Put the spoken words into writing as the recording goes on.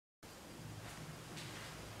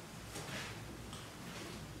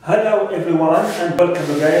Hello everyone and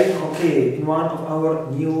welcome again, in one of our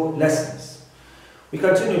new lessons. We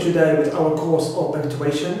continue today with our course of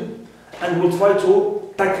punctuation and we'll try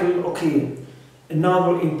to tackle,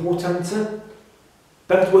 another important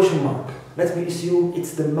punctuation mark. Let me assume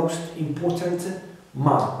it's the most important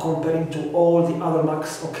mark comparing to all the other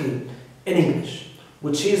marks, in English,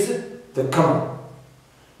 which is the comma.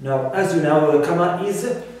 Now, as you know, the comma is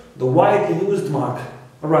the widely used mark,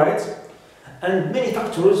 alright? And many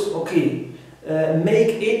factors,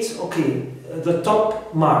 make it, the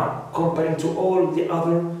top mark comparing to all the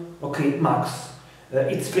other, marks.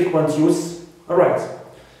 Its frequent use, alright.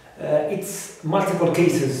 Its multiple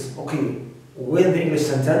cases, within the English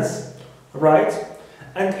sentence, right?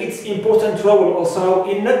 And its important role also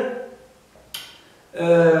in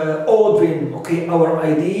ordering, our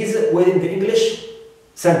ideas within the English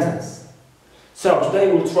sentence. So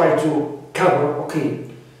today we'll try to cover,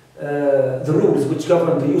 the rules which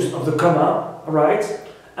govern the use of the comma, right?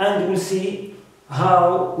 And we'll see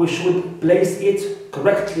how we should place it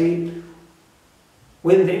correctly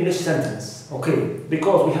within the English sentence,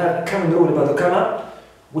 because we have a common rule about the comma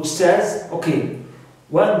which says,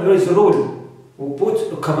 when there is a rule, we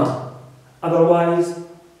put a comma, otherwise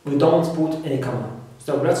we don't put any comma.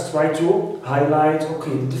 So let's try to highlight,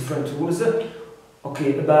 the different rules,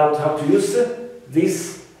 about how to use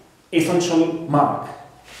this essential mark.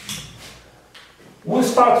 We'll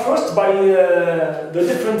start first by the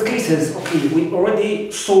different cases, we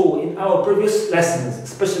already saw in our previous lessons,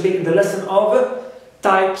 especially in the lesson of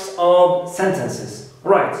types of sentences.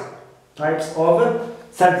 Right, types of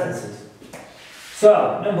sentences.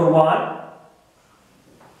 So, number one,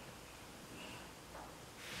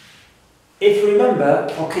 if you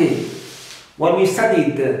remember, when we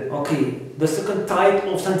studied, the second type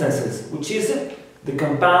of sentences, which is the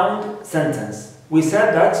compound sentence, we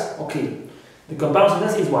said that, the compound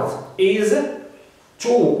sentence is what? Is two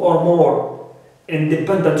or more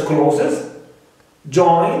independent clauses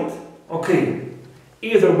joined,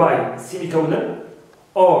 either by semicolon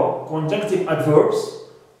or conjunctive adverbs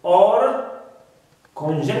or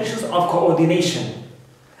conjunctions of coordination.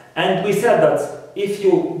 And we said that if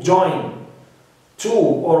you join two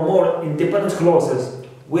or more independent clauses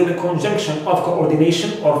with a conjunction of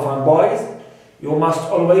coordination or fanboys, you must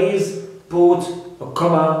always put a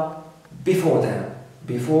comma before them.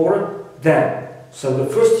 So the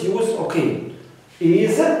first use,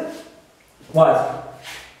 is what?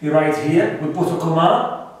 We write here, we put a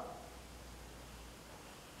comma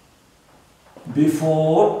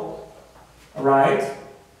before, right,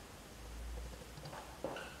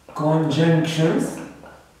 conjunctions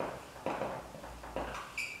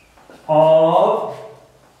of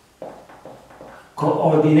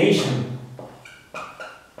coordination.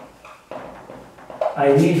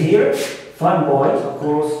 I need here fanboys, of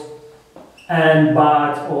course, and,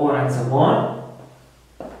 but, or, and so on.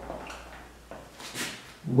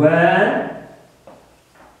 When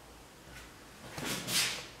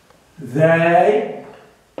they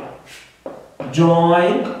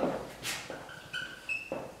join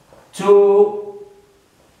two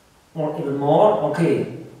or even more,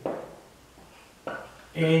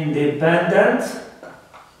 independent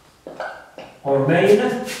or main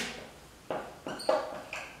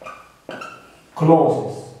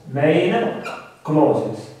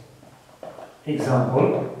clauses.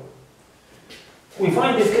 Example. We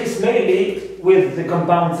find this case mainly with the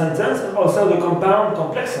compound sentence and also the compound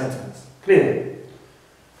complex sentence. Clear?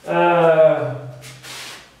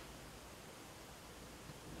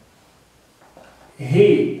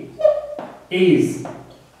 He is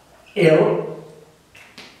ill,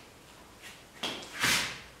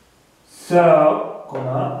 so,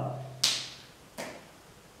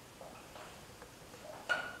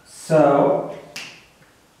 so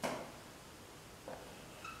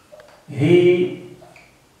he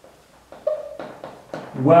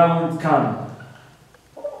won't come.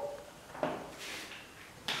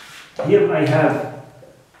 Here I have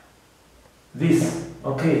this,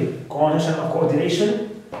 conjunction of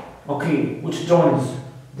coordination, which joins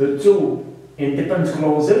the two independent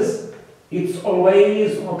clauses. It's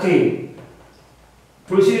always,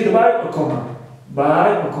 preceded by a comma.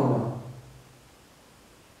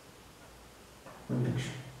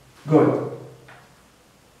 Good.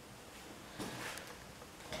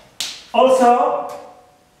 Also,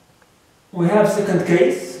 we have second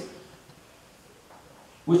case,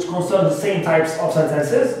 which concerns the same types of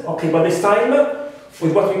sentences, but this time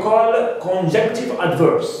with what we call conjunctive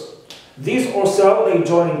adverbs. These also, they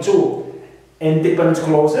join two independent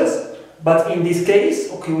clauses, but in this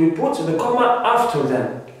case, we put the comma after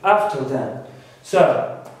them.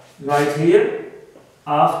 So, right here,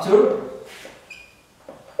 after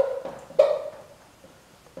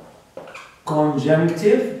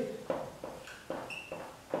conjunctive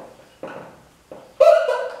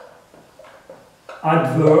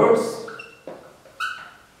adverbs,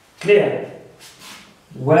 clear,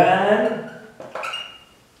 when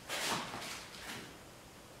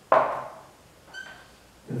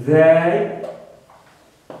they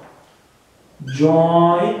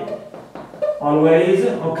join, always,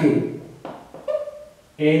 okay,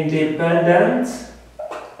 independent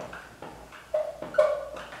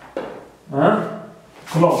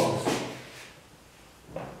clauses.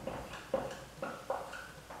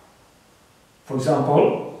 For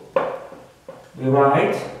example, we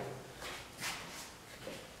write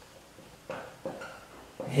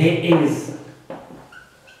he is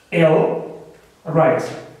ill, right?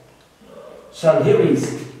 So here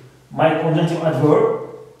is my conjunctive adverb.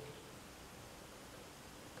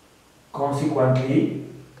 Consequently,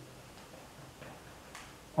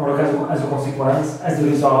 or as a consequence, as a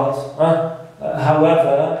result,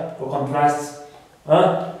 however, for contrast,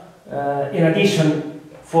 in addition,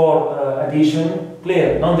 for addition,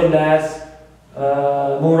 clear, nonetheless,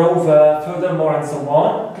 moreover, furthermore, and so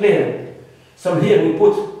on, clear. So here we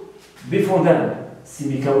put before them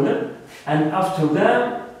semicolon, and after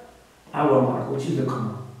them our mark, which is the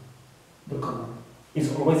comma. The comma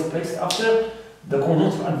is always placed after the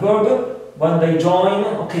conjunctive adverb when they join,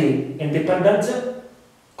 okay, independent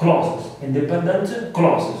clauses. Independent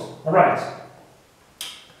clauses. Alright.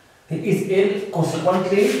 He is ill,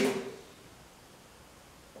 consequently,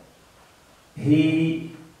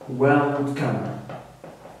 he won't come.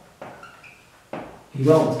 He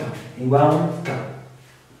won't come. He won't come.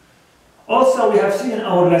 Also, we have seen in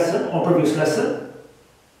our lesson, or previous lesson,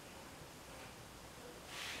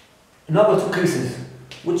 another two cases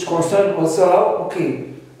which concern also,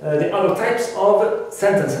 okay, the other types of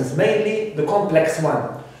sentences, mainly the complex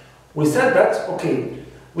one. We said that, okay,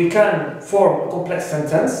 we can form a complex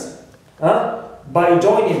sentence by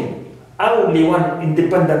joining only one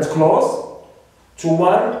independent clause to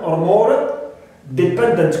one or more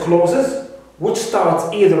dependent clauses which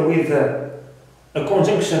start either with a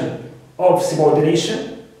conjunction of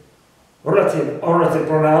subordination, relative or relative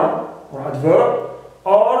pronoun or adverb,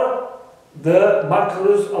 or the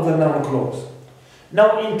markers of the noun clause.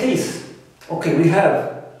 Now, in case, okay, we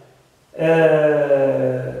have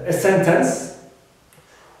a sentence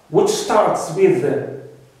which starts with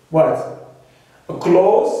what? A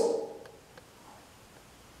clause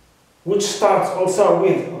which starts also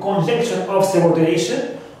with a conjunction of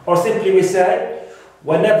subordination, or simply we say,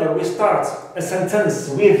 whenever we start a sentence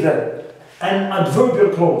with an adverbial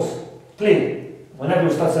clause, clear, whenever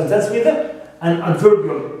we start a sentence with an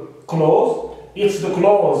adverbial clause, it's the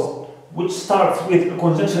clause which starts with a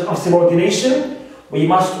conjunction of subordination. We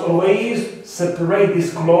must always separate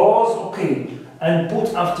this clause, okay, and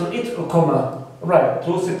put after it a comma, right,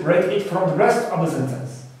 to separate it from the rest of the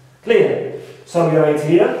sentence. Clear? So we write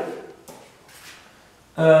here,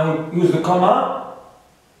 use the comma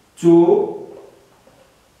to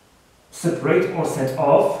separate or set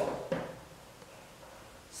off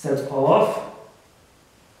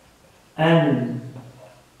an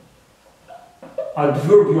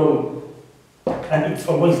adverbial, and it's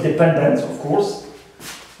always dependent, of course,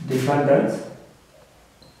 dependent,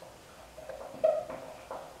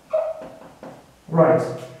 right,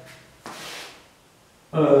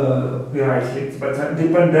 we write it, but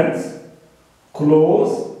dependent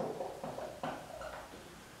clause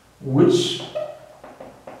which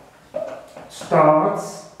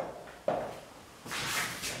starts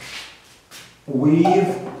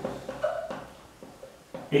with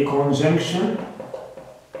a conjunction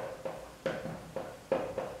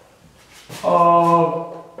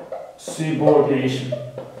of subordination,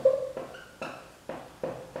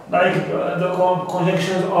 like the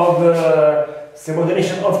conjunctions of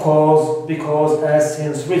subordination of cause, because, as,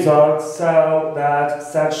 since, result, so, that,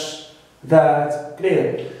 such, that,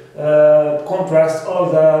 clear, contrast,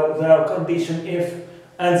 although, the condition, if,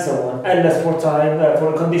 and so on, unless for time,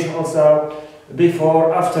 for a condition also,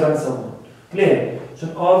 before, after, and so on. Clear? So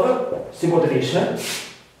of subordination,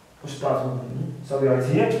 which starts with, so we write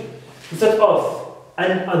here, instead of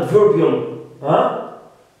an adverbial,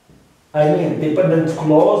 I mean dependent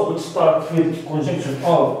clause which starts with conjunction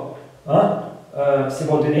of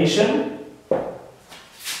subordination,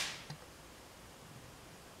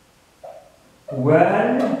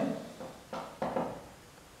 when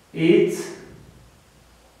it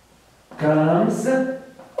comes at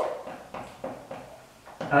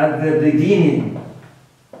the beginning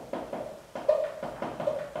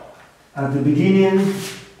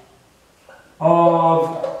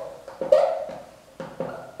of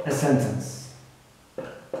a sentence.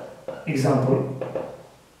 Example,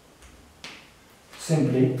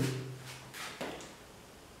 simply,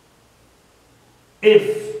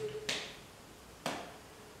 if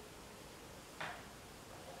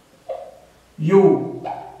you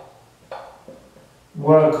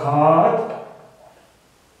work hard,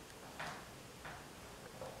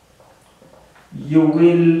 you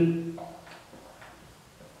will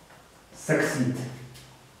succeed.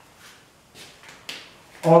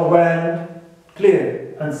 Or when,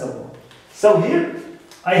 clear, and so on. So here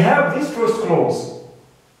I have this first clause,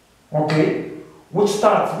 okay, which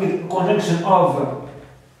starts with a conjunction of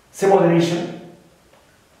subordination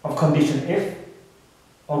of condition if,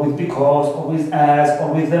 or with because, or with as,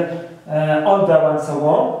 or with although, and so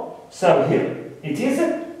on. So here it is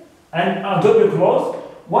a double clause.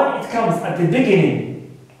 When it comes at the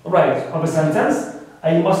beginning, right, of a sentence,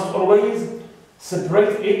 I must always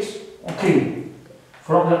separate it, okay,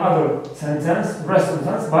 from the other sentence, rest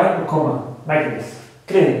sentence, by a comma, like this,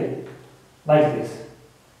 clear, like this.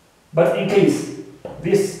 But in case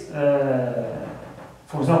this,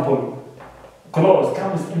 for example, clause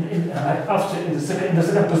comes in the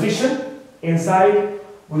second position, inside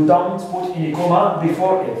we don't put any comma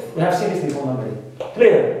before if. We have seen this before normally.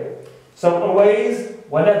 Clear? So always,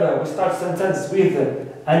 whenever we start sentence with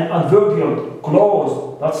an adverbial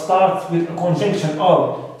clause that starts with a conjunction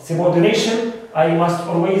of subordination, I must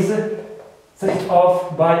always set it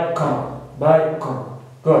off by a comma. By a comma.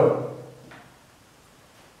 Good.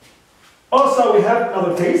 Also, we have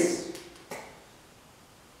another case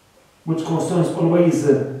which concerns always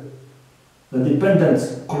the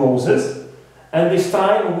dependent clauses, and this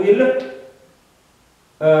time we'll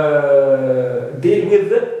deal with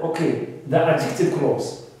the adjective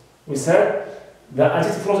clause. We said the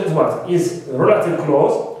adjective clause is what? Is a relative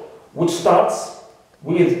clause which starts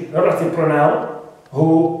with relative pronoun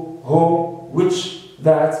who, which,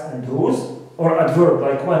 that, and whose, or adverb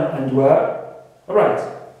like when and where. Alright.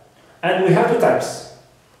 And we have two types.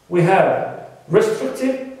 We have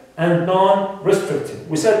restrictive and non-restrictive.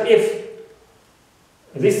 We said if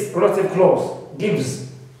this relative clause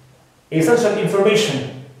gives essential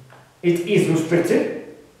information, it is restrictive,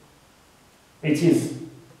 it is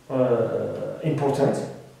important.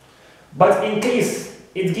 But in case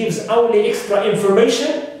it gives only extra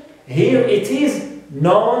information, here it is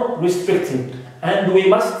non-restrictive. And we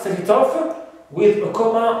must set it off with a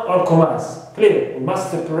comma or commas. Clear? We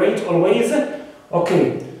must separate always,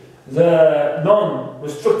 okay, the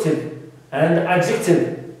non-restrictive and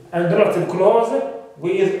adjective and relative clause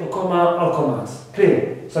with a comma or commas.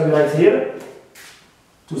 Clear? So we write here,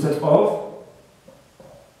 to set off,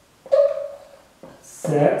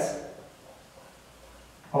 set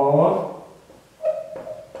of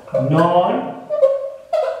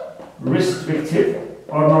non-restrictive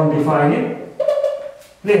or non-defining,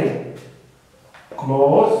 clear,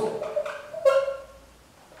 clause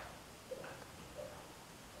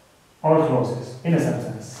or clauses in a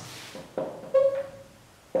sentence.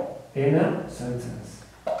 In a sentence.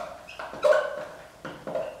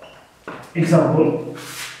 Example.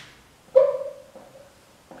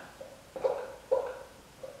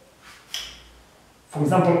 For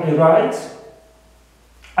example,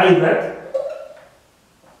 I read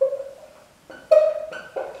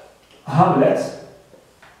Hamlet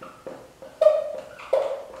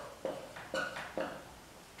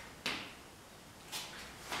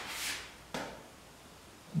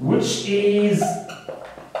which is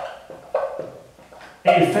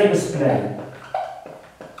a famous play.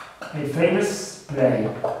 A famous play.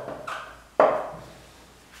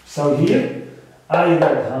 So here, I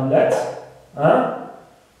read Hamlet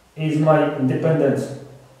is my independent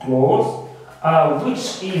clause,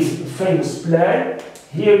 which is a famous play.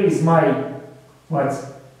 Here is my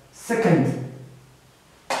second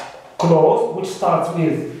clause, which starts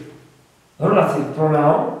with relative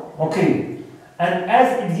pronoun. Okay. And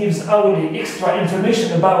as it gives only extra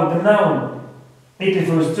information about the noun it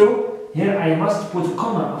refers to, here I must put a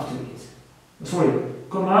comma after it. Sorry,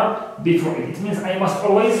 comma before it. It means I must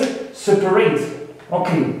always separate,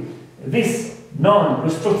 okay, this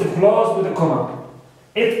non-restrictive clause with a comma.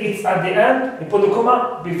 If it's at the end, you put the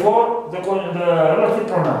comma before the relative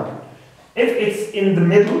pronoun. If it's in the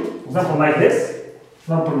middle, for example, like this,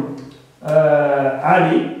 for example,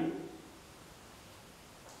 Ali,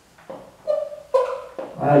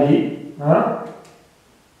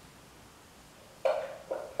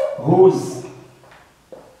 whose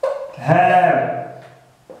hair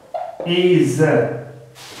is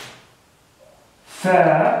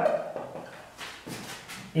fair,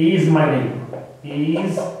 is my name.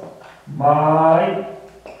 Is My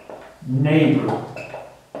neighbor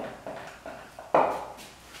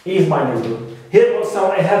is my neighbor. Here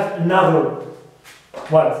also I have another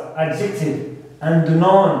what? Adjective and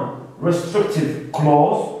non-restrictive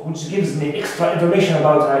clause which gives me extra information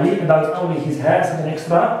about Ali, about only his hair, something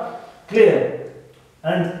extra. Clear.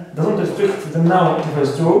 And doesn't restrict the noun it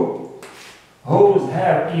refers to. Whose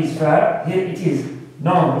hair is fair. Here it is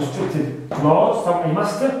non-restrictive clause, so I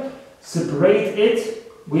must separate it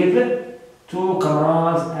with two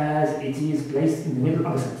commas as it is placed in the middle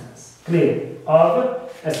of a sentence. Clear. Of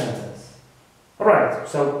a sentence. Alright,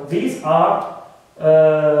 so these are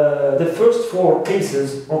the first four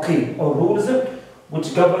cases, okay, or rules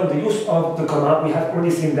which govern the use of the comma. We have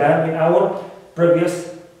already seen them in our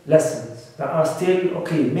previous lessons. There are still,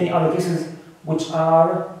 okay, many other cases which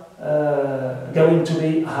are going to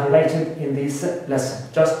be highlighted in this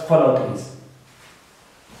lesson. Just follow, please.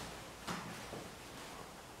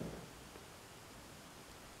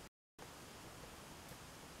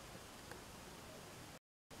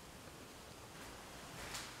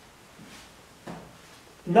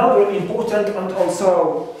 Another important and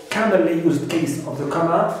also commonly used case of the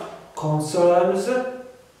comma concerns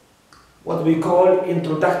what we call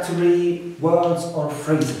introductory words or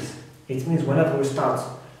phrases. It means whenever we start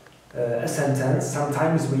a sentence,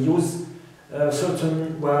 sometimes we use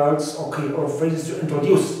certain words, okay, or phrases to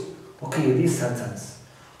introduce, okay, this sentence.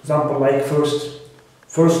 For example, like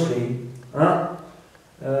firstly,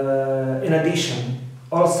 in addition,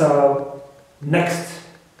 also, next,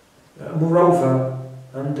 moreover,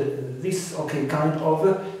 and this, okay, kind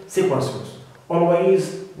of sequences.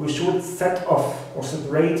 Always we should set off or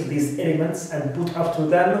separate these elements and put after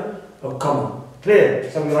them a comma. Clear?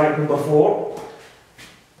 So we write number 4,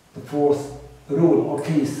 the fourth rule or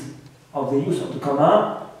case of the use of the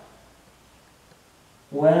comma.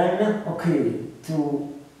 When, okay,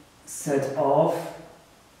 to set off,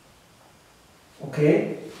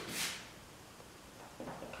 okay,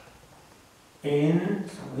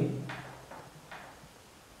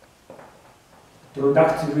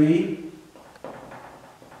 introductory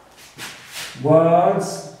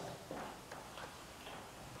words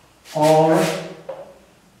or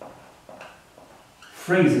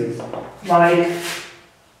phrases, like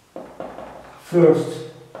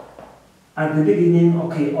first at the beginning,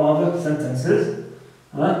 okay, of sentences.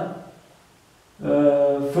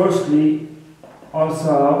 Firstly,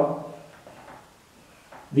 also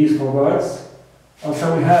these 4 words.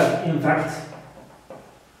 Also we have, in fact,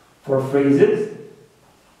 for phrases.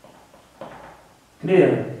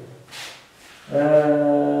 Clear.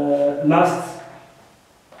 Last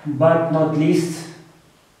but not least,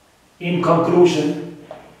 in conclusion.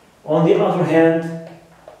 On the other hand,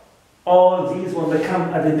 all these, when they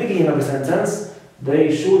come at the beginning of a sentence,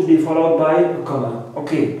 they should be followed by a comma.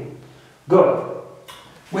 Okay, good.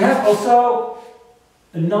 We have also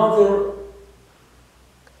another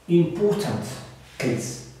important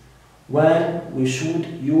case when we should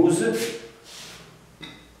use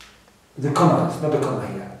the commas, not the comma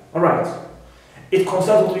here. Alright. It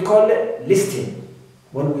concerns what we call listing.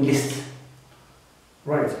 When we list.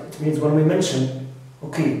 Right. It means when we mention,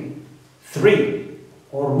 okay, 3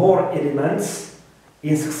 or more elements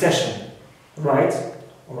in succession. Right?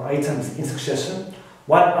 Or items in succession.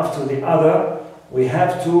 One after the other, we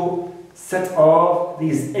have to set off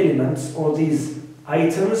these elements or these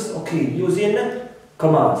items, okay, using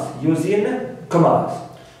commas. Using commas.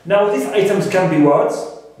 Now these items can be words,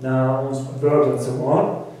 nouns, verbs, and so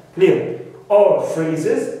on. Clear? Or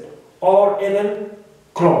phrases, or even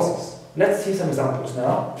clauses. Let's see some examples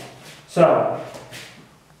now. So,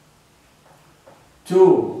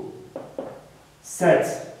 to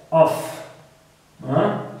set off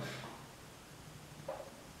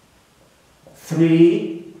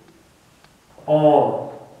 3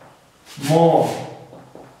 or more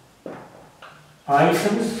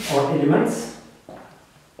items or elements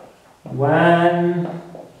when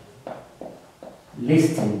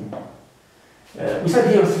listing. We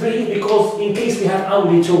said here 3 because in case we have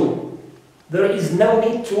only 2, there is no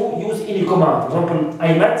need to use any command. For example,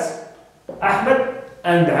 I met Ahmed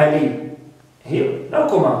and Ali. Here, no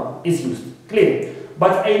command is used. Clear.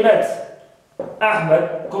 But I met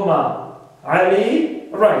Ahmed, Ali,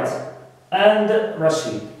 right, and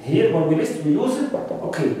Rashid. Here, when we list, we use,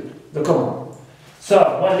 okay, the command.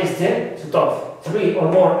 So, when listed, set off 3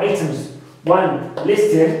 or more items when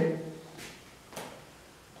listed,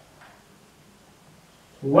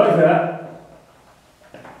 whether,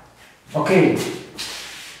 okay,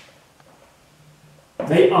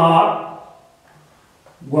 they are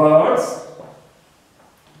words,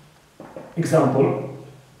 example,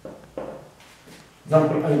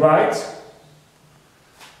 example, I write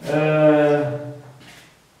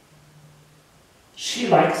she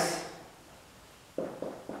likes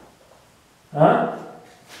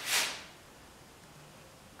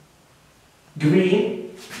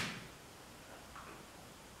green,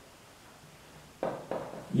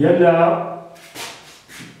 yellow,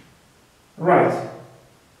 right,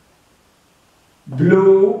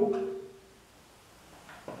 blue,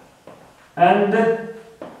 and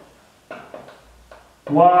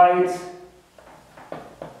white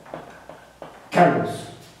colors.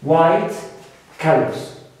 White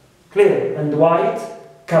colors. Clear? And white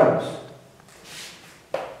colors.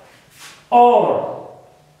 Or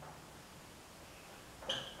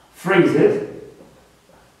phrases.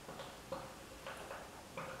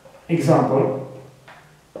 Example.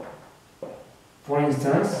 For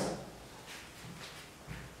instance,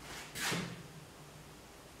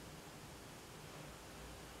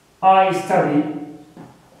 I study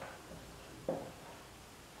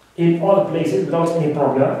in all places without any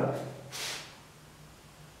problem.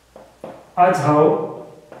 At home,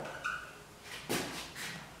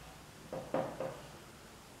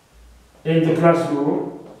 in the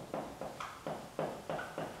classroom,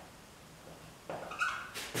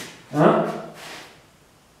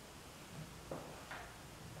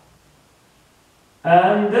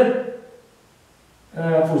 and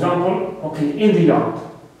for example, okay, in the yard,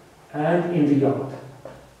 and in the yard,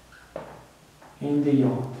 in the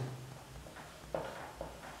yard,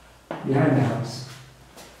 behind the house.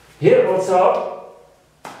 Here also,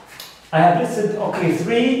 I have listed, okay,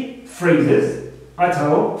 3 phrases: at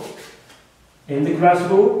home, in the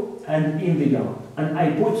classroom, and in the yard. And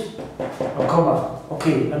I put a comma,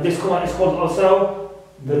 okay, and this comma is called also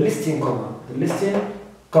the listing comma, the listing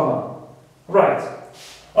comma. Right.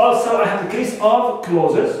 Also, I have the case of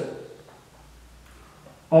clauses,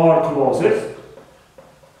 or clauses.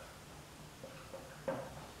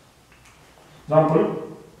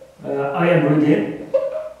 Example, I am reading.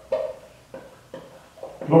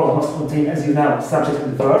 Clause must contain, as you know, subject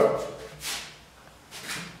and verb.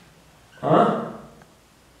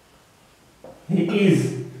 He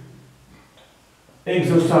is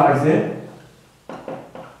exercising.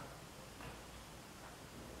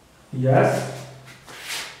 Yes.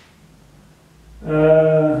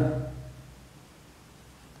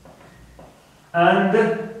 And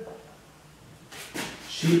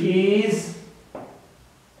she is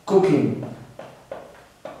cooking.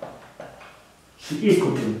 She is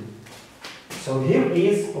cooking. So here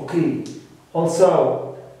is, okay,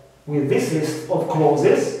 also with this list of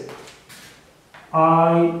clauses,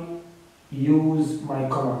 I use my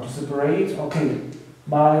comma to separate, okay,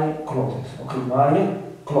 my clauses. Okay, my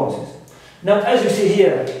clauses. Now, as you see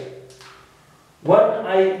here, when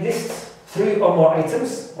I list 3 or more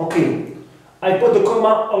items, okay, I put the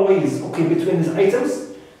comma always, okay, between these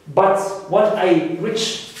items, but when I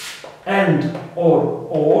reach and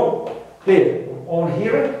or here, or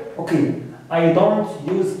here, okay, I don't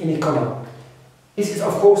use any comma. This is,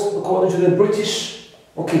 of course, according to the British,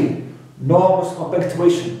 okay, norms of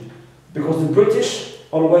punctuation, because the British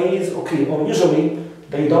always, okay, or usually,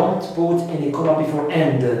 they don't put any comma before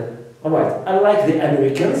and. Alright, unlike the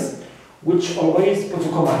Americans, which always put a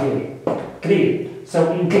comma here. Clear?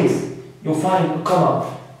 So in case you find a comma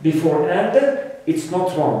before and, it's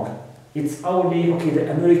not wrong. It's only, okay,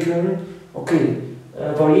 the American, okay,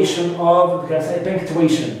 variation of, can I say,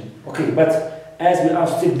 punctuation. Okay, but as we are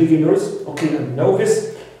still beginners, okay, and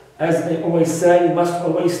novice, as I always say, you must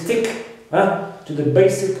always stick to the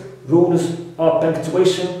basic rules of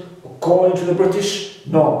punctuation according to the British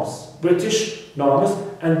norms. British norms,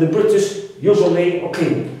 and the British usually,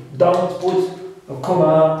 okay, don't put a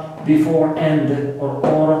comma before and or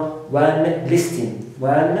when listing.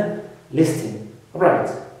 When listing. Right.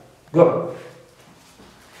 Good.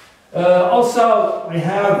 Also, I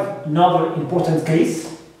have another important case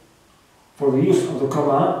for the use of the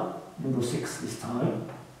comma, number 6 this time.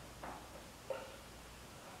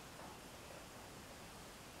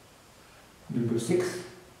 Number 6,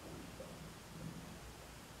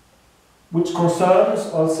 which concerns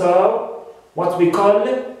also what we call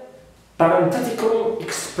parenthetical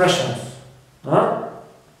expressions.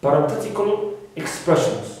 Parenthetical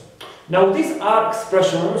expressions. Now these are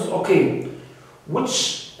expressions, okay,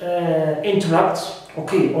 which interrupt,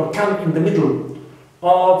 okay, or come in the middle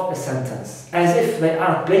of a sentence, as if they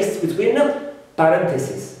are placed between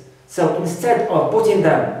parentheses. So instead of putting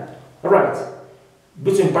them, right,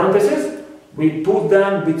 between parentheses, we put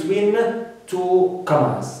them between 2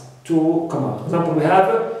 commas. 2 commas. For example, we have,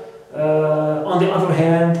 on the other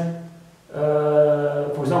hand,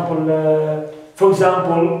 for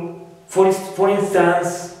example, for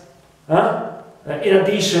instance, in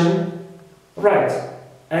addition, right,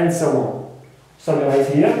 and so on. So we write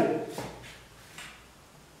here.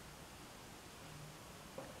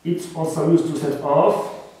 It's also used to set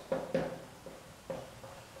off.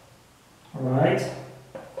 Right.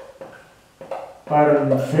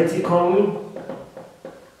 Parenthetical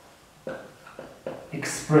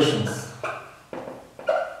expressions.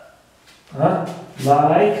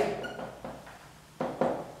 Like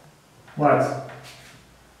what?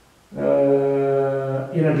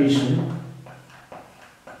 In addition,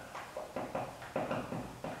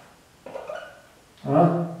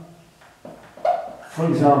 for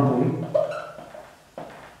example,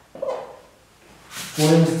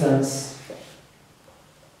 for instance,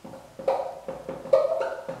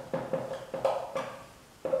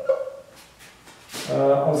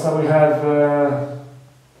 also we have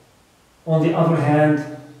on the other hand,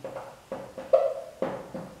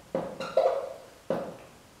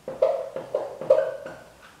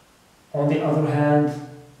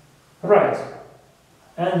 right,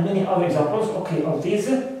 and many other examples, okay, of these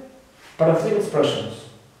parenthetical expressions.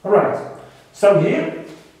 Right. So here,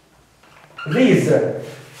 these,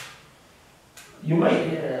 you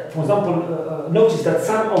may, for example, notice that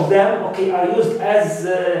some of them, okay, are used as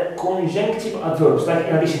conjunctive adverbs, like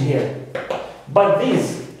in addition here. But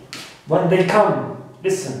these, when they come,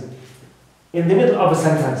 listen, in the middle of a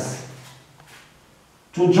sentence,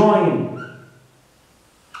 to join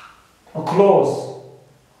a clause,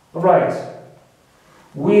 right,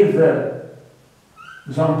 with,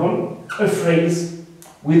 example, a phrase,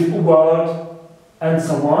 with a word, and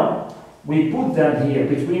so on, we put them here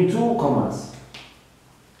between two commas.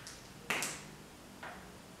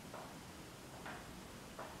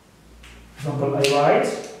 Example, I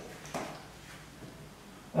write,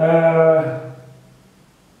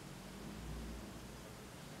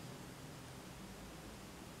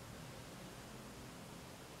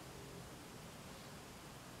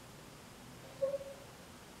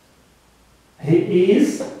 he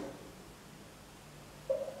is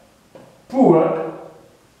poor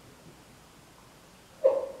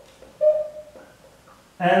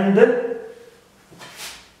and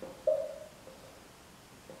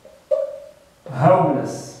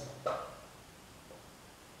homeless.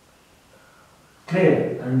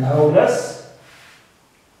 Clear? And homeless.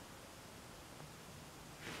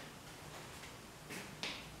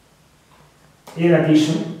 In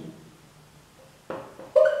addition,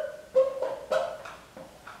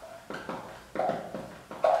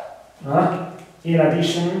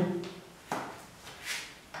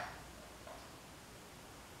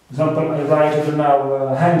 example, I write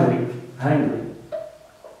now hungry.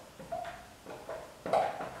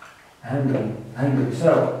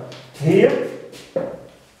 So here,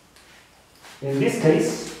 in this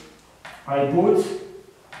case, I put,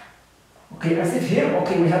 okay, as if here,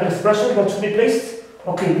 okay, we have an expression that should be placed,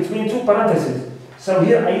 okay, between two parentheses. So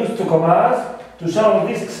here I use two commas to show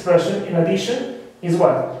this expression in addition is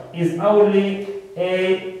what? Is only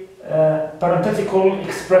a parenthetical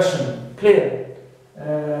expression. Clear?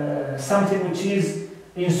 Something which is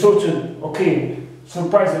inserted, okay,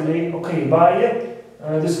 surprisingly, okay, by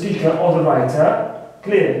the speaker or the writer.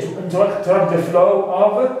 Clear? To interrupt the flow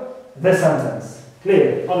of the sentence.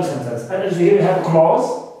 Clear? Of the sentence. And as here we have a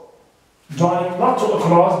clause, joining not to a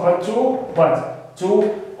clause but to what? To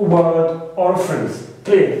a word or a phrase.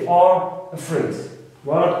 Clear? Or a phrase.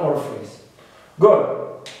 Word or a phrase. Good.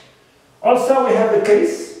 Also we have the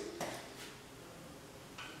case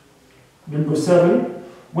number 7,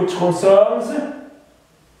 which concerns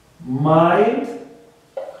mild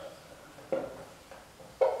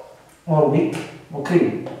or weak,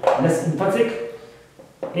 okay, less emphatic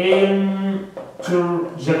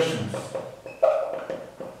interjections,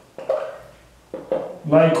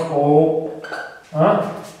 like oh,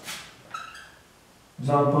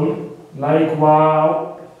 example, like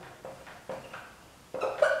wow,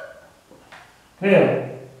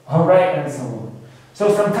 here, alright, and so on.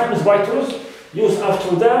 So sometimes writers use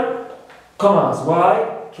after them commas. Why?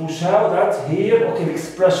 To show that here, okay, the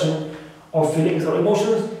expression of feelings or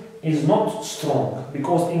emotions is not strong.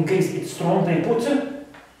 Because in case it's strong, they put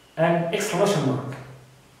an exclamation mark.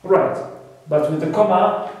 Right. But with the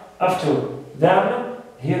comma after them,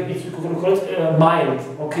 here it's, we call it mild,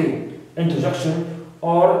 okay, interjection,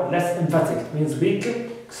 or less emphatic, means weak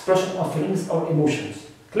expression of feelings or emotions.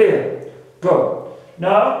 Clear? Good.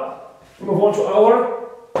 Now, we move on to our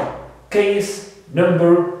case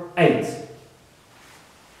number 8.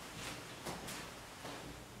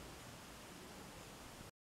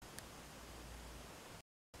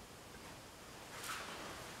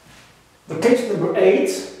 The case number 8,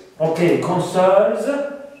 okay, concerns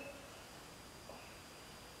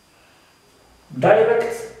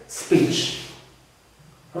direct speech.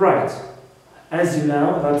 Right. As you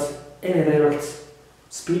know that any direct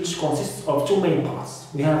speech consists of two main parts.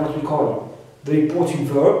 We have what we call the reporting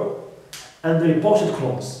verb and the reported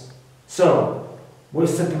clause. So we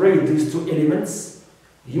separate these two elements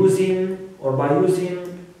using or by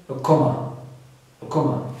using a comma. A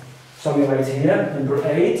comma. So we write here, number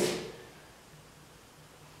 8,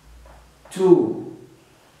 to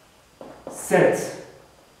set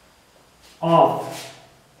off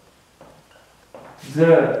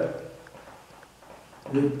the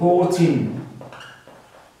reporting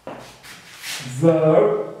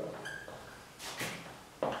verb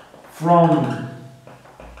from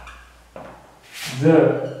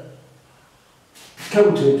the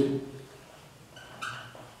quoted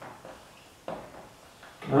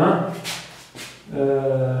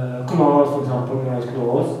clause, for example, right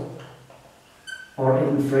clause, or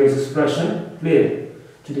even phrase expression, clear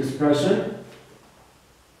to the expression,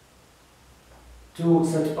 to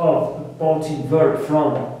set off a reporting verb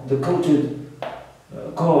from the quoted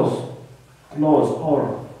clause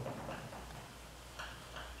or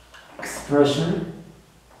expression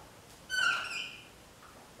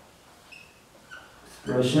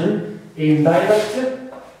in direct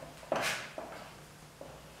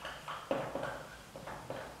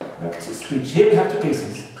speech. Here we have two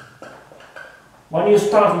cases. When you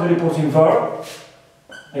start with the reporting verb,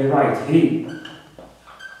 I write he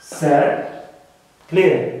said,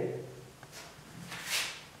 clear.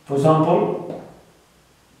 For example,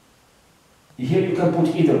 here you can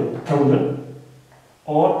put either colon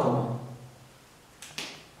or comma.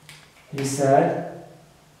 He said,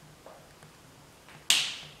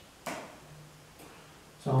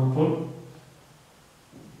 example,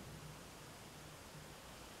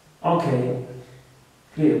 okay,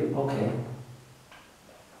 clear, okay.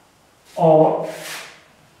 Or,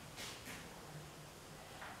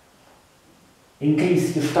 in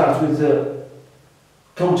case you start with the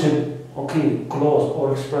quoted, okay, clause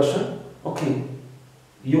or expression, okay,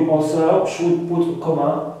 you also should put a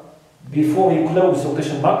comma before you close your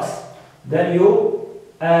question box. Then you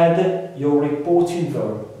add your reporting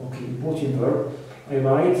verb. Okay, reporting verb. I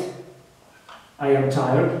write, I am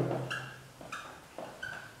tired.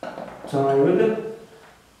 Tired.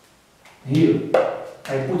 Here,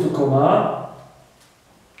 I put a comma.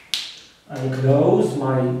 I close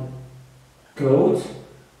my quote.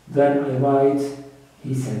 Then I write,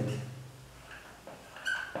 he said.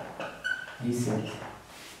 He said.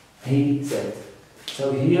 He said.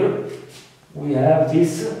 So here we have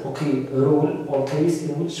this, okay, rule or case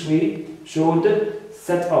in which we should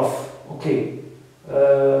set off, okay,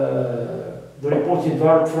 the reporting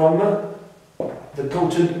verb from the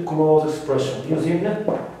quoted clause expression using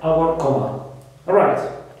our comma.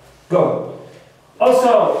 Alright, go.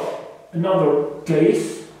 Also, another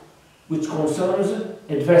case which concerns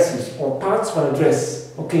addresses or parts of an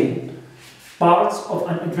address. Okay, parts of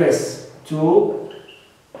an address to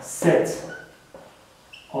set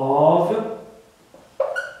of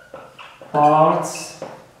parts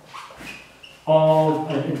of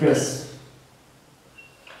an address.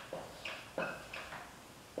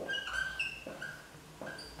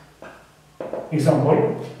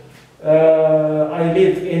 Example, I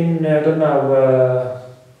live in, I don't know,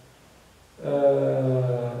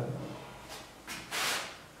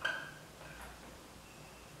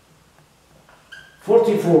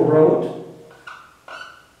 44 road,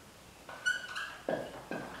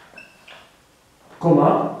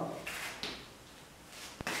 comma,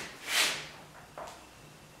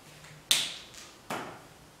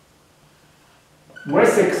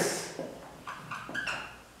 Wessex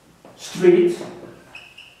Street,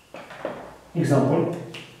 example,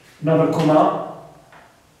 another comma,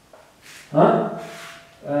 I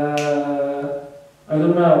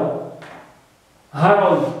don't know,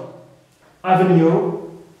 Harold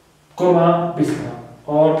Avenue, comma, Bicester,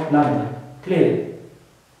 or London, clear.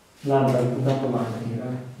 London, not the London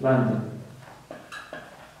here, London.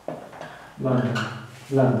 London,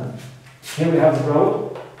 London. Here we have the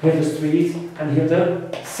road, here the street, and here the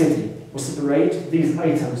city. We separate these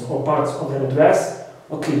items or parts of an address,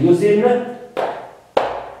 okay, using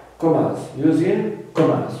commas,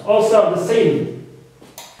 Also the same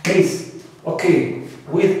case, okay,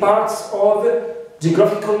 with parts of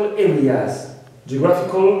geographical areas,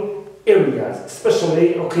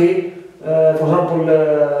 especially, okay, for example,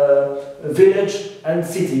 village and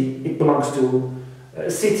city, it belongs to.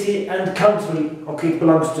 City and country, okay, it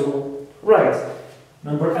belongs to. Right.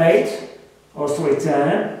 Number 8, or sorry,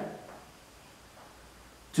 10.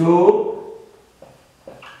 To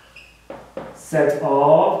set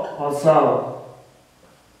of also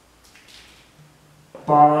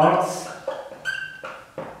parts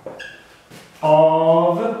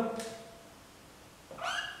of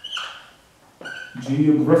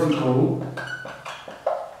geographical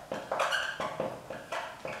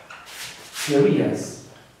areas.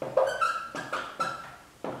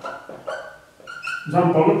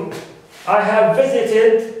 Example, I have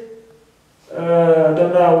visited,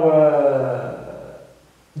 don't know,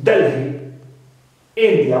 Delhi,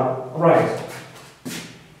 India, right?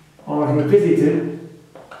 Or he visited,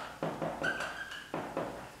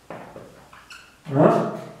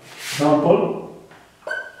 example,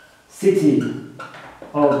 city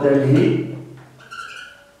of Delhi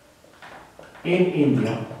in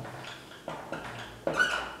India.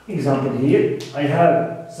 Example here, I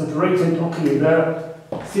have separated, okay, the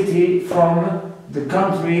city from the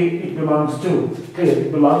country it belongs to. Okay,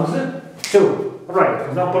 it belongs to. Right, for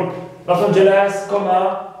example, Los Angeles,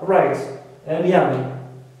 comma, right, Miami.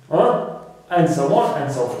 And so on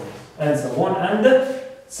and so forth. And so on and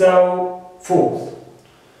so forth.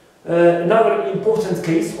 Another important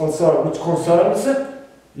case also which concerns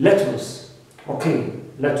letters. Okay,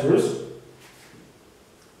 letters.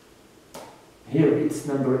 Here it's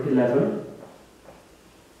number 11.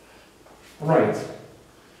 Right.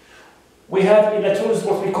 We have in letters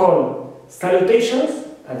what we call salutations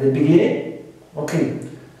at the beginning. Okay.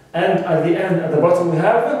 And at the end, at the bottom, we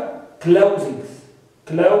have closings.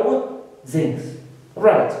 Closings.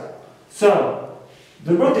 Right. So,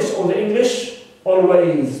 the British or the English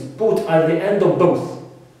always put at the end of both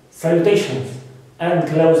salutations and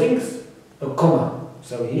closings a comma.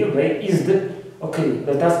 So here there is the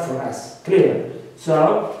task for us. Clear?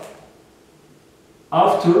 So,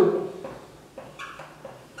 after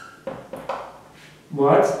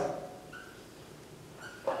what?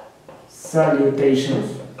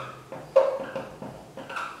 Salutations.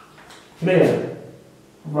 Clear?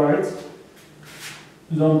 Right?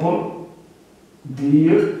 Example,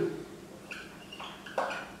 dear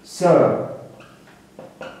sir.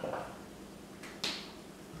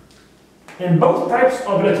 In both types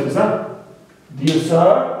of letters, dear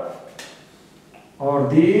sir or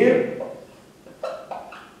dear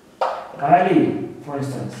Ali, for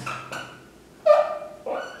instance.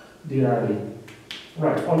 Dear Ali.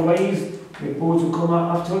 Right, always we put a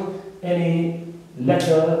comma after any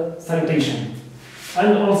letter salutation.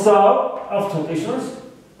 And also after salutations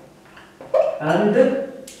and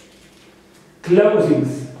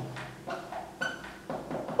closings.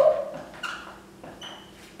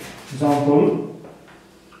 Example,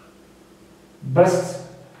 best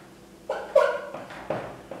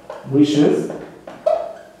wishes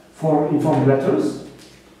for informed letters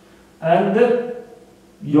and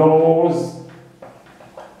yours.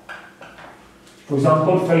 For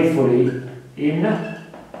example, faithfully in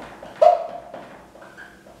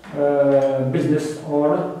business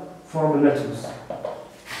or formal letters.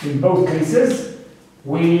 In both cases,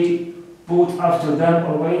 we put after them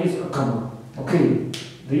always a comma. Okay,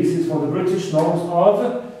 this is for the British norms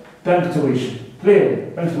of punctuation.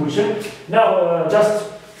 Clear? Punctuation. Now, just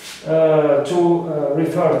to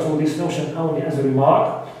refer to this notion only as a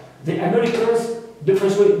remark, the Americans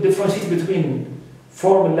differentiate between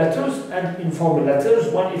formal letters and informal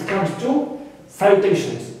letters when it comes to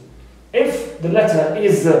salutations. If the letter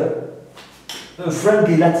is a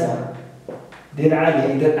friendly letter, dear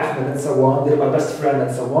Ali, dear Ahmed, and so on, they're my best friend,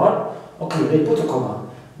 and so on, okay, they put a comma.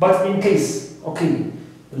 But in case, okay,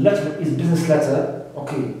 the letter is business letter,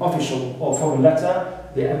 okay, official or formal letter,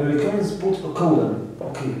 the Americans put a colon,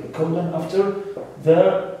 okay, a colon after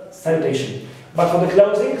the salutation. But for the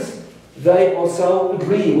closings, they also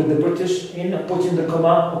agree with the British in putting the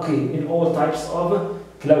comma, okay, in all types of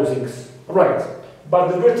closings. Right. But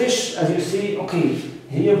the British, as you see, okay,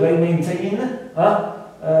 here they maintain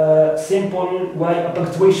a simple way of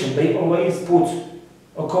punctuation. They always put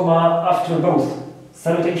a comma after both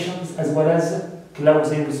salutations as well as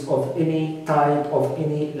closings of any type of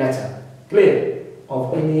any letter. Clear?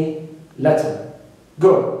 Of any letter.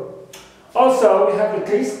 Good. Also, we have the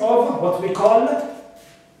case of what we call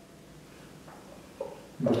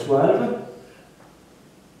number 12,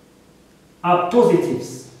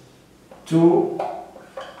 appositives. To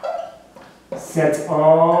set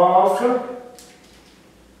off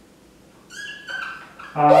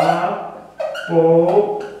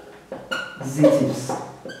appositives.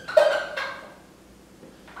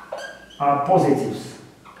 Appositives.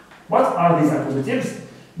 What are these appositives?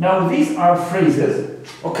 Now these are phrases,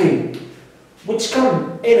 okay, which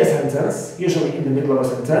come in a sentence, usually in the middle of a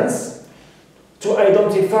sentence, to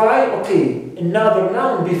identify, okay, another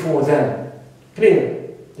noun before them. Clear?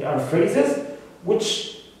 They are phrases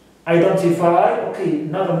which identify, okay,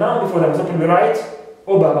 another noun before them. For example, we write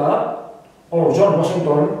Obama or George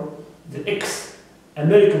Washington, the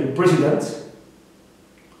ex-American president,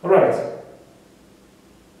 alright,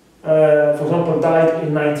 for example, died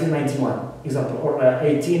in 1991, example, or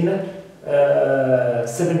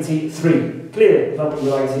 1873. Clear? Example, we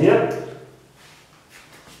write here.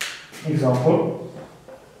 Example.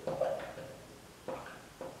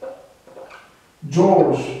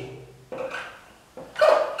 George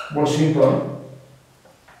Washington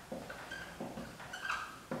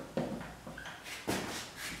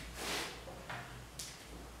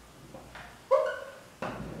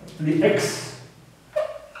the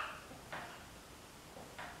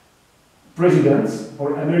ex-president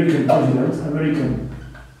or American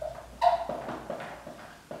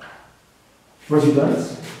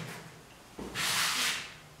president.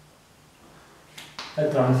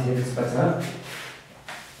 Let's write here, it's better.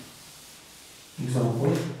 Example,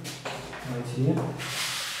 right here.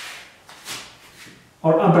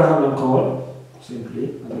 Or Abraham Lincoln, simply,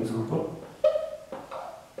 an example.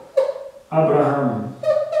 Abraham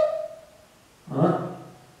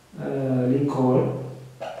Lincoln,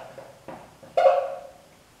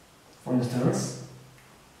 for instance.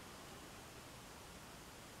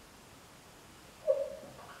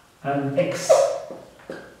 An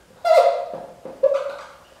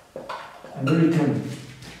ex-American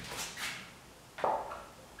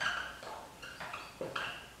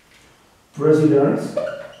president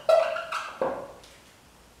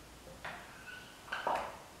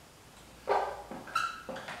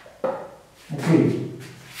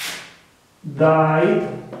died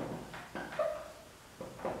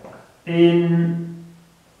in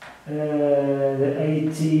the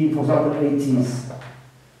 80s.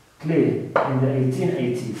 Clear, in the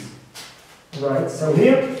 1880s. Right, so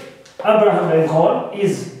here Abraham Lincoln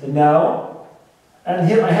is a noun, and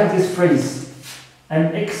here I have this phrase,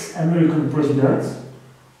 an ex-American president,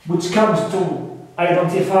 which comes to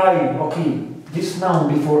identify, okay, this noun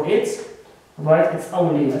before it, right? It's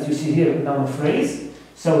only, as you see here, a noun phrase.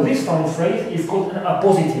 So this noun phrase is called an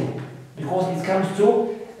appositive, because it comes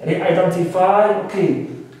to identify, okay,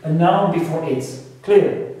 a noun before it.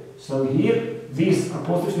 Clear? So here, these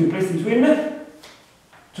appositives we place between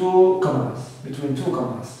two commas,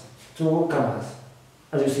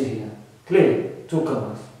 as you see here. Clear? Two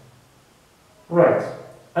commas. Right.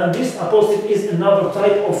 And this appositive is another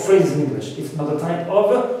type of phrase in English. It's another type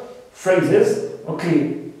of phrases,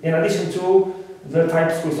 okay, in addition to the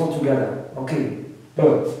types we saw together. Okay.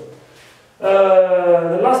 Good.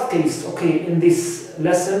 The last case, okay, in this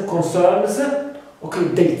lesson concerns, okay,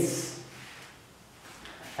 dates.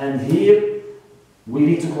 And here we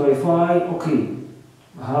need to clarify, okay,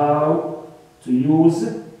 how to use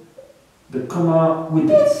the comma with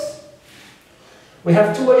dates. We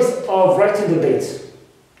have two ways of writing the date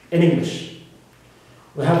in English.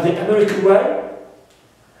 We have the American way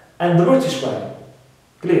and the British way.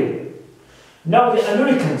 Clear? Now the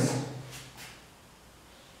Americans,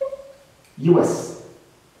 US.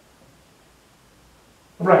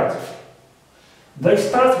 Right. They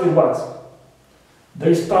start with what?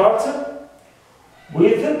 They start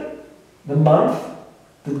with the month,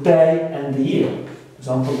 the day, and the year.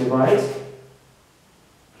 Example, they write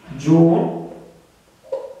June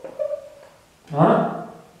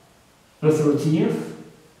the 13th.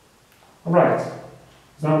 Right.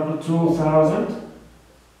 Example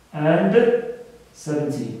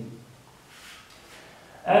 2017.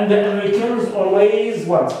 And the Americans always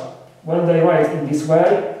what? When they write in this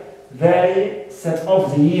way, they set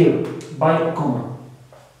off the year by a comma.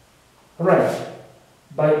 Right.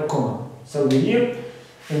 By a comma. So the year,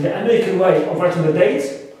 in the American way of writing the date,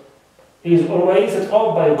 is always set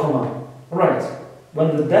off by a comma. Right.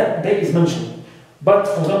 When the date is mentioned. But,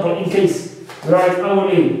 for example, in case we write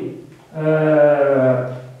only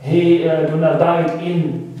Donald died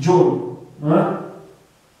in June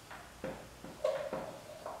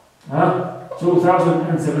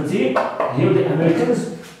 2017, here the Americans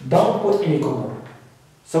don't put any comma.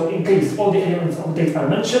 So in case all the elements of the date are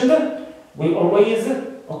mentioned, we always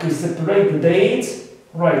separate the date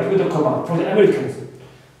right with a comma for the Americans.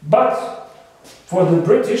 But for the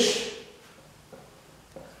British,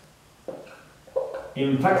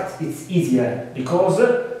 in fact, it's easier because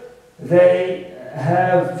they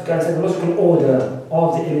have the logical order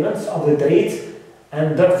of the elements of the date,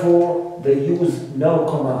 and therefore they use no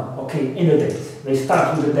comma, in the date. They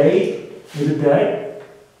start with the day,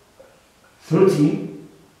 13th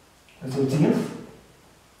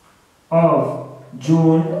of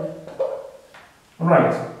June,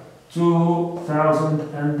 right,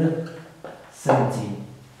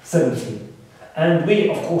 2017. And we,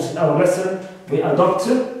 of course, in our lesson, we adopt,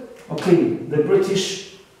 okay, the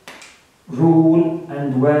British rule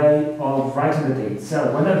and way of writing the date.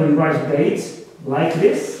 So whenever you write a date like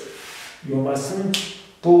this, you mustn't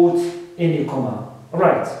put any comma.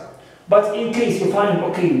 Right. But in case you find,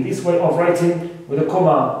 okay, this way of writing with a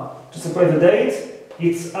comma to separate the date,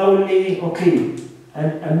 it's only, okay,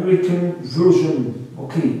 an American version,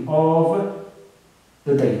 okay, of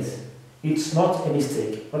the date. It's not a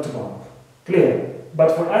mistake, not wrong. Clear?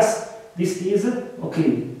 But for us, this is,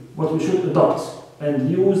 okay, what we should adopt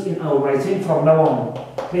and use in our writing from now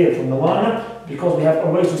on. Clear? From now on, because we have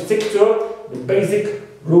always to stick to the basic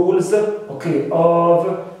rules, okay,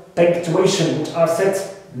 of punctuation, which are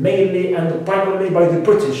set mainly and primarily by the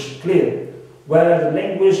British. Clear? Where the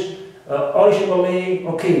language originally,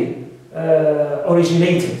 okay,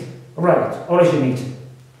 originated. Right, originated.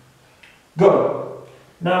 Good.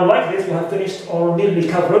 Now, like this, we have finished or nearly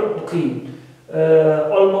covered, okay,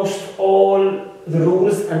 almost all the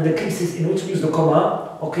rules and the cases in which we use the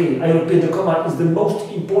comma. Okay, I repeat, the comma is the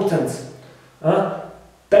most important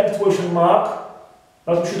punctuation mark,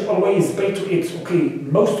 but we should always pay to it, okay,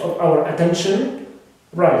 most of our attention,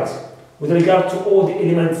 right, with regard to all the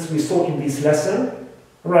elements we saw in this lesson,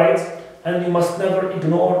 right, and you must never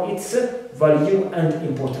ignore its value and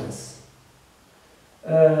importance.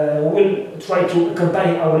 We'll try to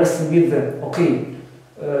accompany our lesson with, okay,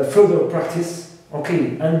 further practice,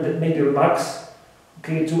 okay, and maybe remarks,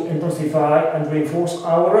 okay, to intensify and reinforce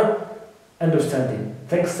our understanding.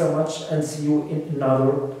 Thanks so much, and see you in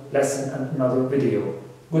another lesson and another video.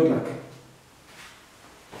 Good luck.